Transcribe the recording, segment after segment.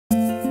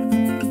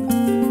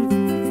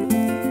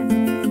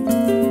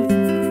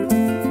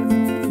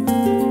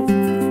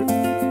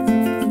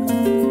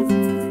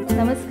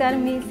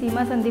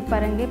सीमा संदीप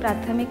पारंगे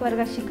प्राथमिक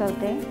वर्गात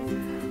शिकवते।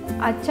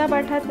 आजच्या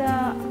पाठात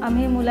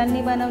आम्ही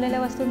मुलांनी बनवलेल्या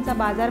वस्तूंचा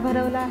बाजार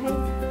भरवला आहे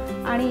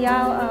आणि या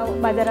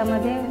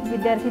बाजारामध्ये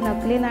विद्यार्थी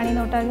नकली नाणी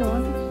नोटा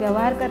घेऊन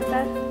व्यवहार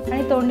करतात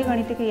आणि तोंडी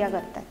गणिती क्रिया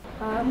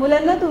करतात।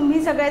 मुलांना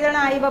तुम्ही सगळेजण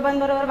आई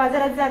बाबांबरोबर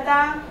बाजारात जाता?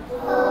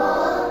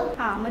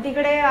 हां, मग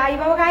तिकडे आई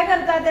बाबा काय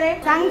करतात रे?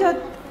 सांग ज्योत,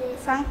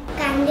 सांग।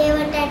 कांदे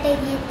बटाटे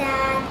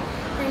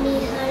घेतात आणि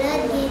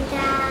हळद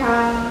घेतात।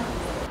 हां,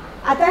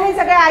 आता हे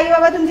सगळे आई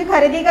बाबा तुमची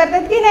खरेदी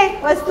करतात की नाही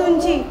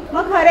वस्तूंची?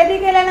 मग खरेदी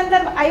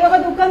केल्यानंतर आई बाबा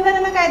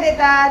दुकानदारांना काय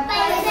देतात?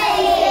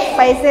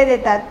 पैसे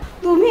देतात।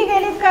 तुम्ही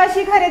गेलीत का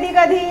अशी खरेदी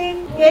कधी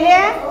केली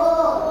आहे?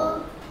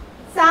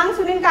 सांग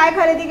सुनील, काय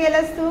खरेदी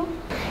केलंस तू?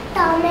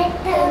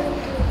 टोमॅटो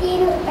 3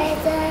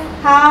 रुपयाचा,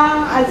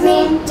 हां, अजून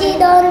मिरची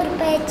 2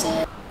 रुपयाची।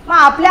 मग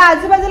आपल्या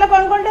आजूबाजूला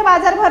कोणकोणते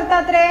बाजार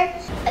भरतात रे?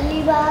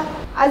 अलिबाग,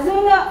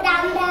 अजून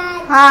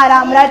रामराज, हा,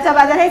 रामराजचा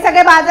बाजार, हे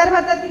सगळे बाजार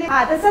भरतात की नाही?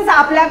 हा, तसंच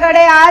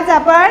आपल्याकडे आज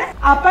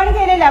आपण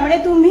केलेल्या म्हणजे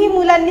तुम्ही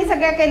मुलांनी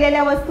सगळ्या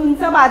केलेल्या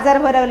वस्तूंचा बाजार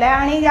भरवलाय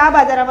आणि या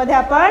बाजारामध्ये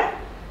आपण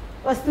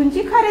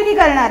वस्तूंची खरेदी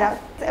करणार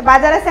आहोत।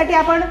 बाजारासाठी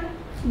आपण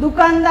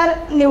दुकानदार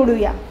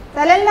निवडूया,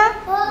 चालेल ना?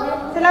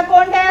 चला,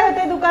 कोण तयार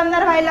होते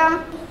दुकानदार व्हायला?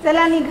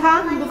 चला निघा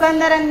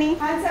दुकानदारांनी।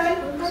 हा, चल।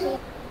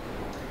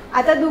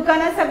 आता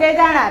दुकानात सगळे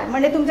जाणार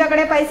म्हणजे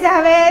तुमच्याकडे पैसे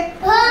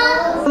हवेत,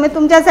 मी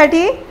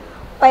तुमच्यासाठी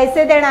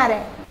पैसे देणार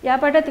आहे। या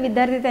पाठात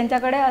विद्यार्थी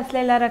त्यांच्याकडे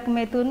असलेल्या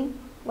रकमेतून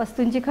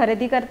वस्तूंची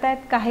खरेदी करतायत।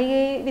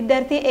 काही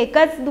विद्यार्थी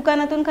एकाच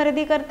दुकानातून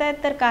खरेदी करतायत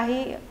तर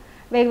काही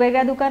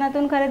वेगवेगळ्या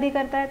दुकानातून खरेदी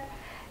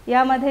करतायत।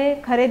 यामध्ये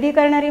खरेदी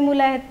करणारी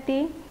मुलं आहेत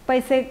ती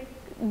पैसे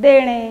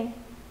देणे,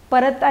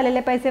 परत आलेले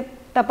पैसे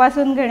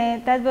तपासून घेणे,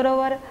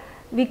 त्याचबरोबर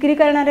विक्री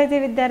करणारे जे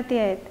विद्यार्थी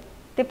आहेत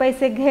ते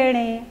पैसे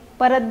घेणे,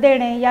 परत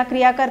देणे या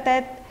क्रिया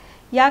करतायत।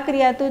 या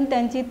क्रियातून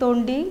त्यांची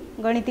तोंडी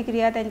गणिती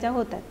क्रिया त्यांच्या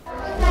होतात।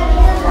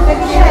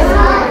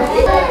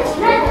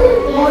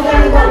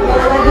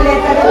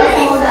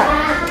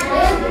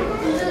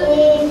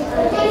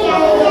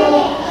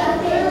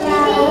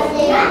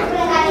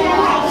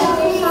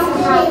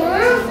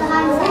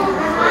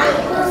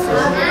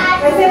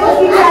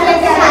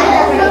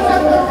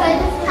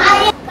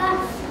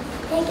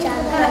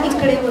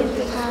 इकडे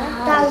बोलते।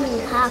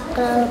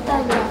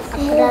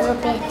 11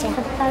 रुपयाचा,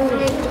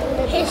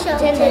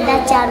 हे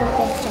 4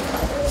 रुपयाचा।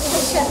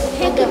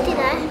 हे किती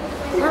आहे?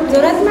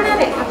 जोरात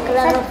म्हणाले।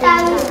 11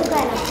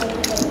 रुपयाचा।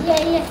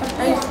 ये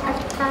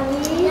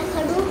 28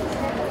 खडू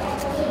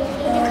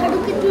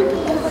किती?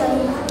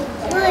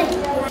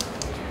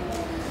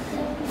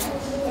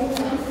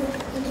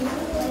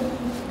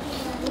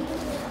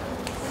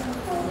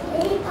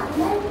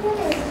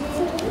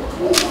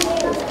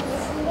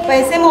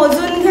 पैसे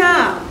मोजून घ्या,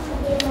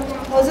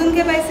 मोजून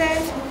घे पैसे।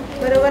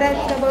 बरोबर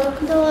आहेत का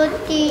बघ? 2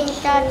 3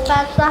 4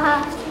 5 6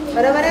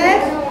 बरोबर आहे?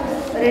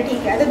 बरं,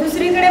 ठीक आहे। आता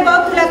दुसरीकडे बघ,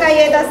 तुला काय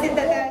येत असतील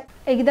तर काय।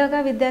 एकदा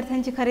का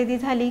विद्यार्थ्यांची खरेदी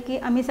झाली की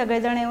आम्ही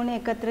सगळेजण येऊन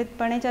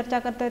एकत्रितपणे चर्चा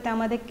करतोय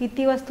त्यामध्ये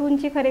किती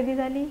वस्तूंची खरेदी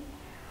झाली,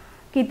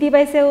 किती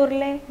पैसे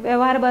उरले,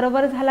 व्यवहार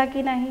बरोबर झाला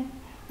की नाही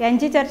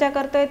यांची चर्चा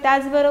करतोय।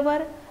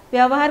 त्याचबरोबर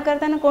व्यवहार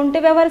करताना कोणते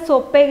व्यवहार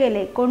सोपे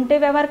गेले, कोणते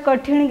व्यवहार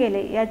कठीण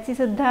गेले याची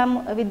सुद्धा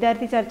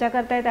विद्यार्थी चर्चा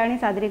करतायत आणि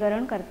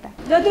सादरीकरण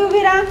करतात। जो तू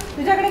उभी राहा,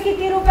 तुझ्याकडे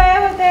किती रुपये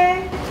होते?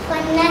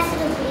 50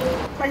 रुपये।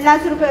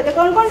 50 रुपये होते।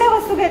 कोणकोणत्या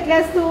वस्तू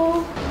घेतल्यास तू?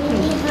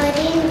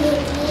 हरिण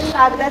घेतली,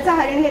 कागदाचा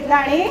हरिण घेतला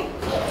आणि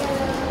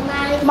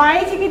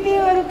माळेची किती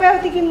रुपये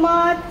होती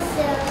किंमत?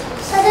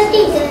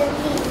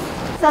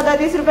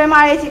 37 रुपये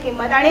माळेची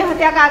किंमत। आणि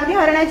त्या कागदी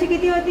हरणाची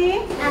किती होती?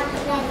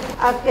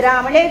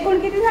 11। म्हणजे एकूण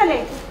किती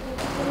झाले?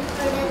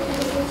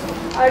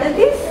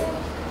 38।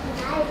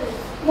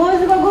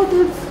 मोज बघू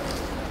तूच।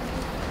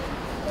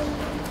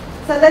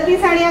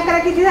 37 आणि 11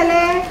 किती झाले?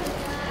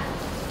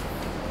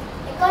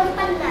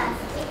 49।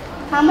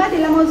 हा, मग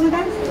तिला मोजू द्या।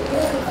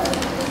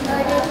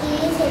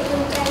 38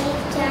 39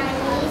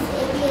 40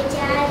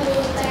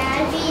 41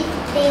 42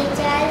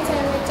 43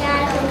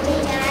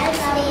 44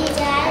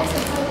 45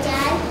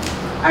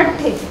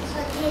 46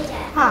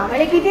 हा,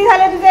 म्हणजे किती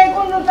झाले तुझे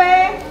एकूण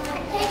रुपये?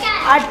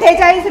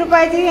 48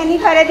 रुपयाची यांनी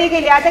खरेदी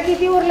केली। आता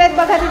किती उरलेत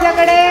बघा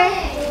तुझ्याकडे?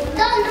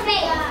 2 रुपये।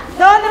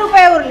 2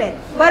 रुपये उरलेत।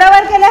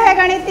 बरोबर केलं हे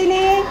गणित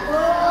तिने?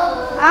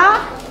 हा,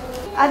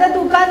 आता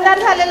दुकानदार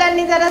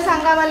झालेल्यांनी जरा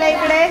सांगा मला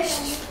इकडे,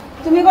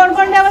 तुम्ही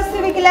कोणकोणत्या वस्तू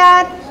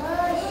विकल्यात?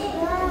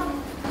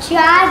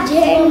 4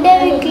 झेंडे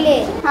विकले।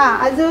 हा,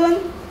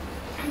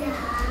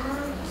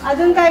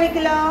 अजून काय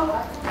विकलं?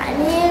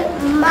 आणि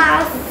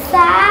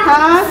मासा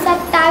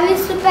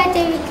 27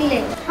 रुपयाचे विकले।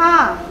 हा,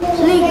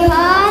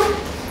 घर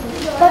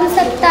पण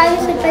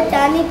 27 रुपयाचा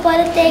आणि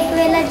परत एक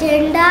वेळेला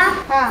झेंडा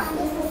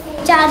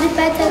 4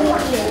 रुपयाचा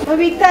विकले। मग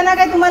विकताना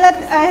काय तुम्हाला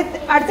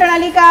अडचण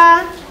आली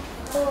का?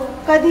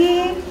 कधी?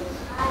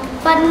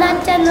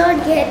 50च्या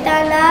नोट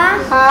घेताना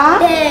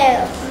ते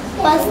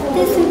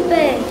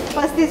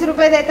 35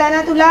 रुपये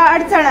देताना तुला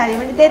अडचण आली,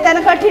 म्हणजे देताना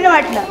कठीण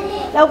वाटलं,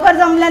 लवकर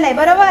जमलं नाही,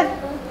 बरोबर?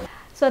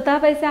 स्वतः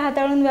पैसे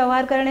हाताळून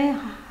व्यवहार करणे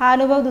हा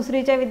अनुभव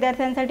दुसरीच्या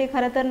विद्यार्थ्यांसाठी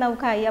खरं तर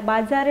नवखा आहे। या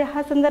बाजार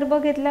हा संदर्भ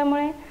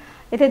घेतल्यामुळे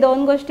इथे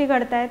दोन गोष्टी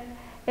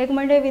घडतायत। एक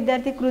म्हणजे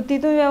विद्यार्थी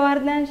कृतीतून व्यवहार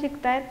ज्ञान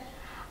शिकतायत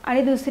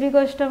आणि दुसरी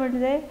गोष्ट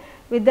म्हणजे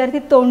विद्यार्थी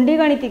तोंडी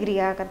गणिती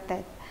क्रिया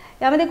करतायत.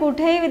 यामध्ये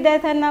कुठेही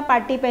विद्यार्थ्यांना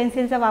पाटी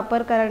पेन्सिलचा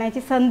वापर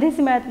करण्याची संधीच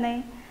मिळत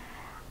नाही.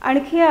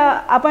 आणखी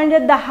आपण जे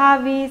 10,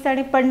 20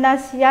 आणि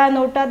 50 या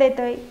नोटा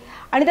देतोय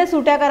आणि त्या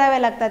सुट्या कराव्या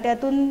लागतात.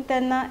 त्यातून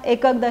त्यांना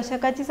एकक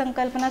दशकाची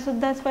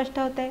संकल्पनासुद्धा स्पष्ट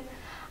होते.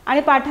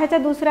 आणि पाठाच्या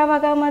दुसऱ्या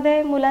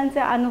भागामध्ये मुलांचे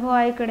अनुभव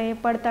ऐकणे,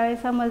 पडताळे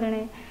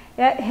समजणे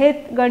हे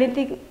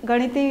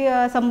गणिती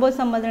संबोध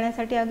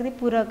समजण्यासाठी अगदी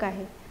पूरक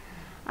आहे.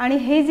 आणि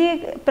ही जी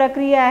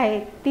प्रक्रिया आहे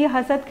ती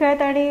हसत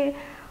खेळत आणि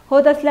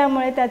होत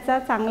असल्यामुळे त्याचा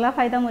चांगला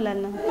फायदा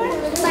मुलांना.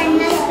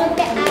 50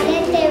 रुपये आले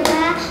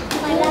तेव्हा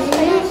मला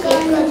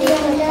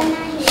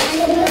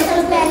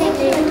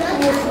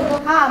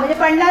हां, म्हणजे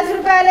 50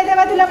 रुपये आले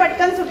तेव्हा तुला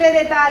पटकन सुटे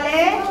देता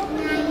आले,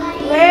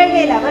 वेळ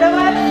गेला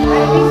बरोबर.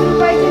 20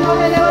 रुपयाची नोट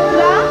आल्यावर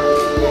तुला